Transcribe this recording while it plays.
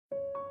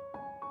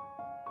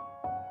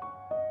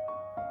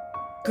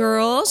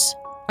Girls,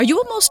 are you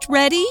almost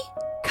ready?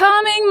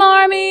 Coming,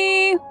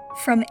 Marmee!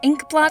 From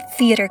Inkblot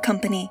Theater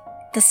Company,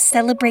 the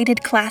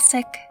celebrated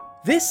classic.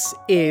 This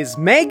is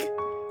Meg,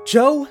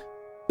 Joe,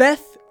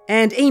 Beth,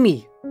 and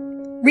Amy.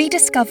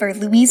 Rediscover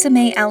Louisa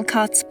May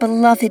Alcott's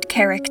beloved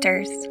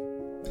characters.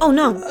 Oh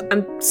no,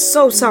 I'm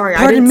so sorry.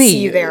 Pardon I didn't me.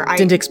 see you there.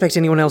 Didn't expect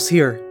anyone else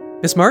here.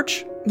 Miss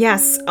March?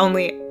 Yes,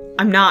 only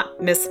I'm not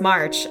Miss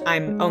March.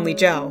 I'm only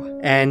Joe.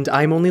 And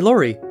I'm only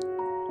Lori.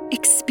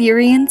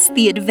 Experience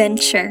the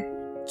adventure.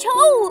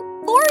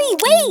 Joe! Lori,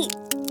 wait!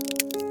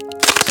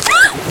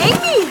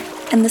 Amy!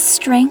 And the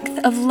strength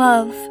of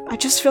love. I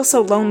just feel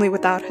so lonely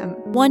without him.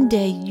 One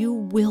day you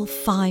will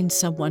find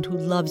someone who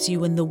loves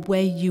you in the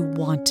way you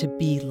want to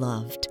be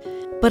loved.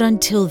 But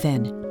until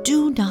then,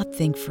 do not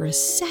think for a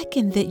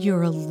second that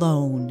you're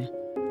alone.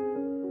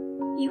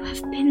 You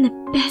have been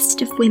the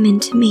best of women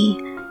to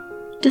me.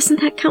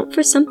 Doesn't that count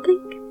for something?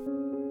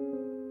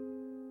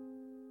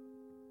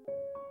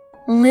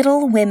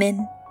 Little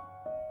Women,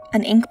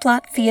 an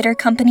Inkblot Theater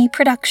Company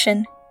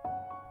production,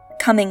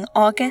 coming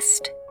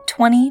August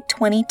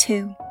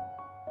 2022.